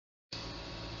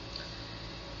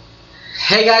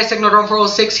Hey guys,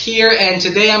 Technodrome406 here, and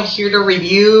today I'm here to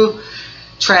review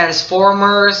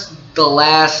Transformers: The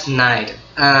Last Night.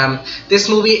 This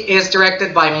movie is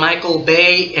directed by Michael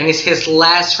Bay, and it's his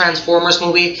last Transformers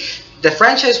movie. The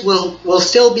franchise will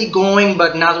still be going,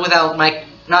 but not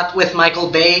with Michael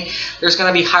Bay. There's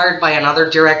gonna be hired by another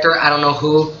director. I don't know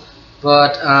who,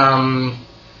 but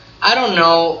I don't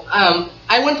know.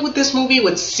 I went with this movie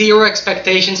with zero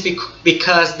expectations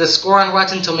because the score on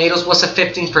Rotten Tomatoes was a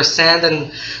 15%,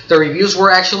 and the reviews were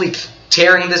actually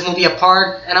tearing this movie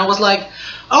apart. And I was like,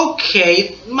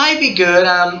 okay, might be good.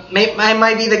 I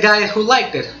might be the guy who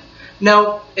liked it.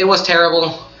 No, it was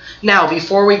terrible. Now,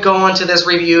 before we go on to this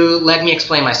review, let me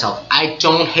explain myself. I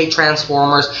don't hate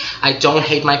Transformers. I don't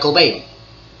hate Michael Bay.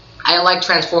 I like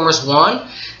Transformers 1.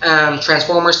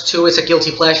 Transformers 2 is a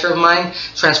guilty pleasure of mine.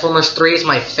 Transformers 3 is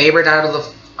my favorite out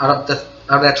of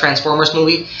that Transformers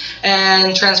movie.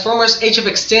 And Transformers Age of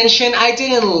Extinction, I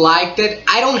didn't like it.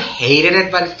 I don't hated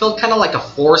it, but it felt kind of like a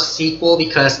forced sequel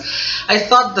because I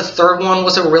thought the third one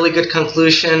was a really good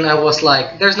conclusion. I was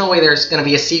like, there's no way there's going to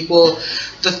be a sequel.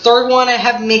 The third one, I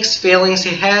have mixed feelings.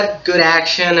 It had good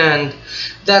action, and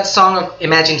that song of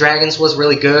Imagine Dragons was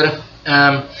really good.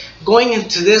 Going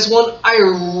into this one, I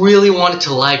really wanted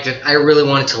to like it.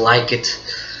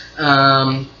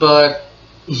 But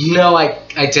no,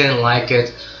 I didn't like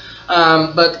it.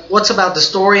 But what's about the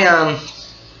story?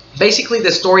 Basically,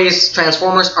 the story is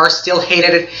Transformers are still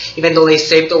hated, even though they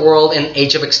saved the world in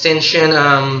Age of Extinction.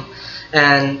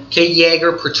 And Kate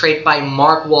Yeager, portrayed by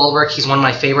Mark Wahlberg, he's one of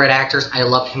my favorite actors. I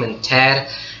loved him in Ted,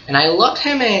 and I loved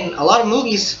him in a lot of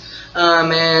movies.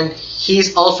 And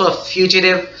he's also a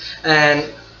fugitive, and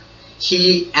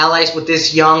he allies with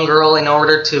this young girl in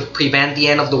order to prevent the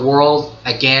end of the world,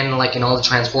 again, like in all the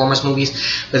Transformers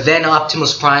movies. But then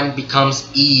Optimus Prime becomes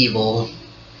evil.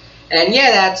 And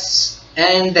yeah,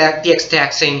 the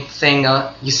exact same thing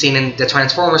you've seen in the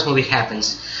Transformers movie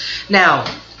happens. Now,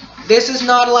 this is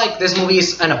not like this movie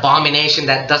is an abomination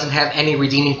that doesn't have any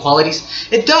redeeming qualities.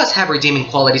 It does have redeeming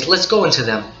qualities. Let's go into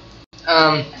them.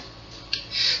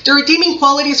 The redeeming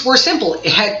qualities were simple.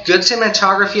 It had good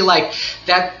cinematography, like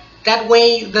that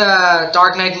way the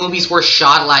Dark Knight movies were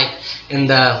shot, like in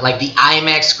the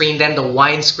IMAX screen, then the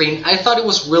widescreen. I thought it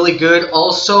was really good.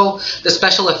 Also, the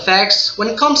special effects. When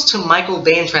it comes to Michael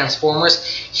Bay and Transformers,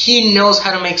 he knows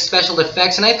how to make special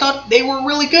effects, and I thought they were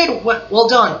really good. Well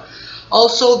done.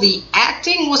 Also, the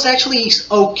acting was actually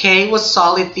okay. It was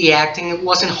solid, the acting. It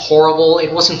wasn't horrible.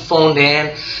 It wasn't phoned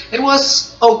in. It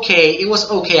was okay. It was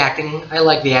okay acting. I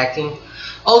like the acting.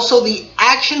 Also, the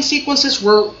action sequences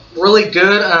were really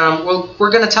good.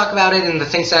 We're going to talk about it in the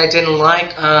things that I didn't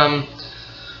like.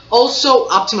 Also,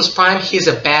 Optimus Prime, he's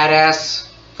a badass.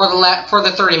 For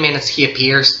the 30 minutes he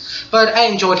appears. But I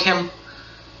enjoyed him.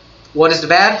 What is the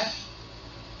bad?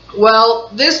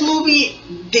 Well, this movie,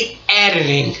 the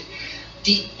editing.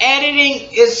 The editing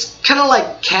is kind of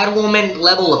like Catwoman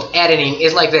level of editing.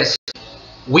 It's like this.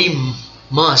 We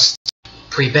must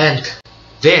prevent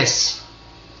this.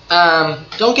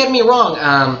 Don't get me wrong.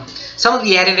 Some of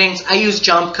the editings, I use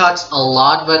jump cuts a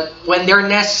lot, but when they're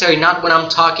necessary, not when I'm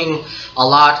talking a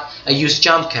lot, I use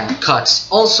jump cuts.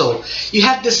 Also, you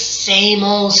have the same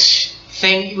old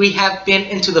thing we have been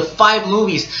into the 5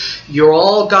 movies. You're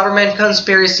all government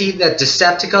conspiracy, that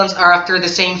Decepticons are after the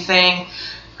same thing,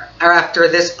 are after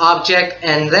this object,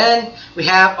 and then we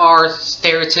have our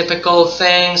stereotypical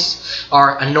things,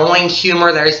 our annoying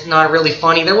humor that is not really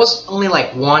funny. There was only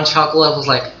like one chuckle. I was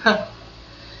like, huh.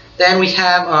 Then we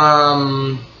have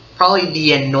probably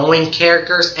the annoying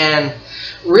characters, and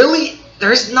really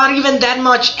there's not even that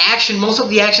much action. Most of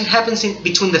the action happens in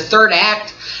between the third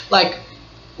act. Like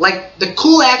the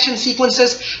cool action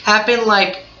sequences happen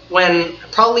like when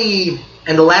probably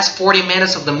in the last 40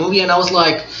 minutes of the movie, and I was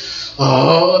like,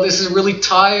 oh, this is really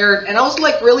tired. And I was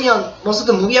like, really, on most of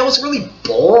the movie, I was really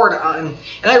bored. And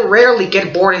I rarely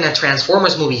get bored in a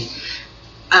Transformers movie.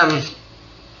 And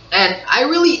I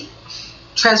really,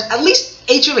 at least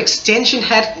Age of Extinction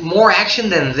had more action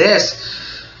than this.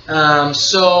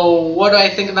 So what do I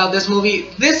think about this movie?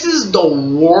 This is the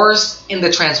worst in the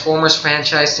Transformers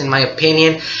franchise, in my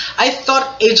opinion. I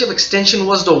thought Age of Extinction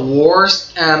was the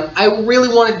worst. I really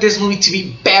wanted this movie to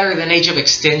be better than Age of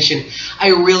Extinction. I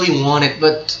really wanted,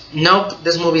 but nope,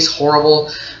 this movie's horrible.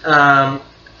 To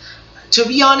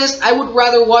be honest, I would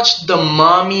rather watch The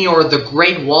Mummy or The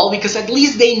Great Wall, because at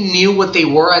least they knew what they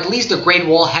were. At least The Great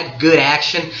Wall had good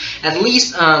action. At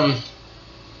least The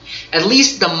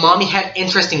Mummy had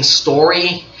interesting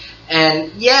story.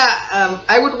 And yeah,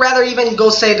 I would rather even go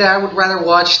say that I would rather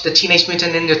watch the Teenage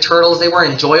Mutant Ninja Turtles. They were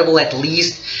enjoyable at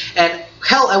least. And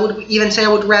hell, I would even say I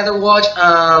would rather watch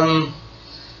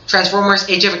Transformers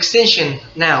Age of Extinction.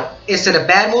 Now, is it a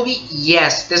bad movie?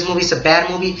 Yes, this movie is a bad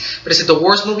movie. But is it the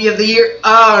worst movie of the year?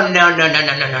 Oh, no, no, no,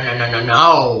 no, no, no, no, no, no,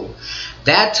 no.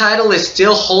 That title is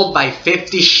still held by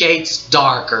 50 Shades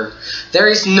Darker. There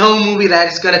is no movie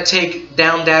that is gonna take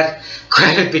down that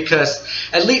credit because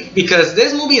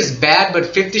this movie is bad, but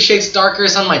 50 Shades Darker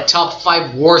is on my top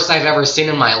 5 worst I've ever seen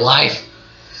in my life.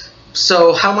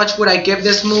 So how much would I give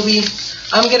this movie?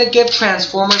 I'm gonna give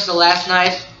Transformers The Last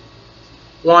Night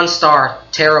 1 star.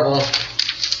 Terrible.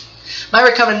 My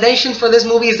recommendation for this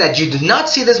movie is that you do not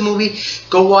see this movie.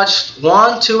 Go watch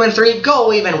 1, 2, and 3.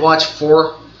 Go even watch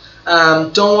 4.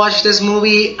 Don't watch this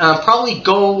movie. Probably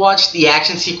go watch the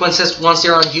action sequences once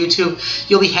they're on YouTube.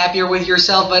 You'll be happier with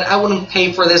yourself, but I wouldn't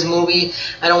pay for this movie.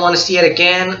 I don't want to see it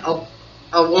again.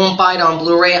 I won't buy it on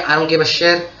Blu-ray. I don't give a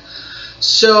shit.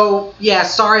 So, yeah,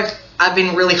 sorry if I've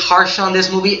been really harsh on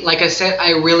this movie. Like I said,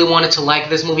 I really wanted to like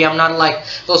this movie. I'm not like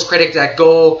those critics that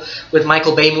go with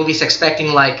Michael Bay movies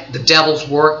expecting like the devil's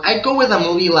work. I go with a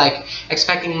movie like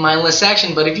expecting mindless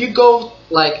action, but if you go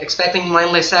like expecting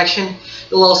mindless action,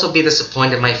 you'll also be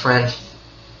disappointed, my friend.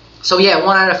 So yeah,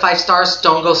 1 out of 5 stars.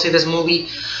 Don't go see this movie.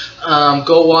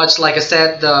 Go watch, like I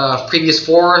said, the previous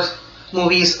 4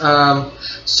 movies.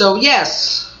 So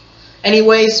yes.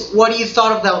 Anyways, what do you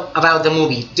thought about the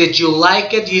movie? Did you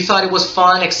like it? Do you thought it was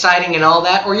fun, exciting, and all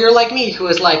that? Or you're like me, who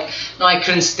is like, no, I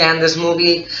couldn't stand this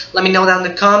movie? Let me know down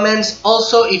in the comments.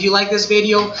 Also, if you like this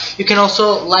video, you can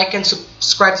also like and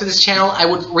subscribe to this channel. I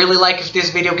would really like if this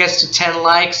video gets to 10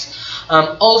 likes.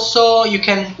 Also, you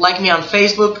can like me on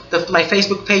Facebook. My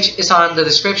Facebook page is on the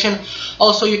description.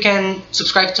 Also, you can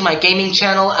subscribe to my gaming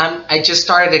channel. I just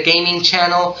started a gaming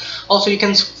channel. Also, you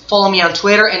can follow me on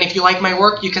Twitter. And if you like my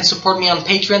work, you can support me on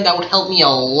Patreon. That would help me a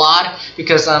lot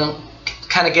because I'm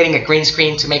kind of getting a green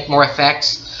screen to make more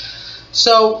effects.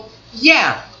 So,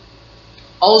 yeah.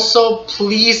 Also,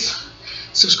 please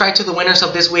subscribe to the winners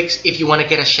of this week if you want to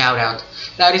get a shout out.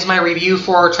 That is my review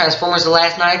for Transformers The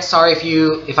Last Night. Sorry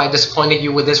if I disappointed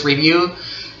you with this review.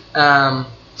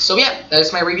 So yeah, that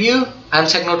is my review. I'm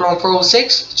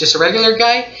Technodrome406, just a regular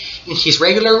guy in his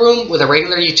regular room with a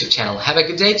regular YouTube channel. Have a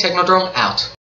good day. Technodrome out.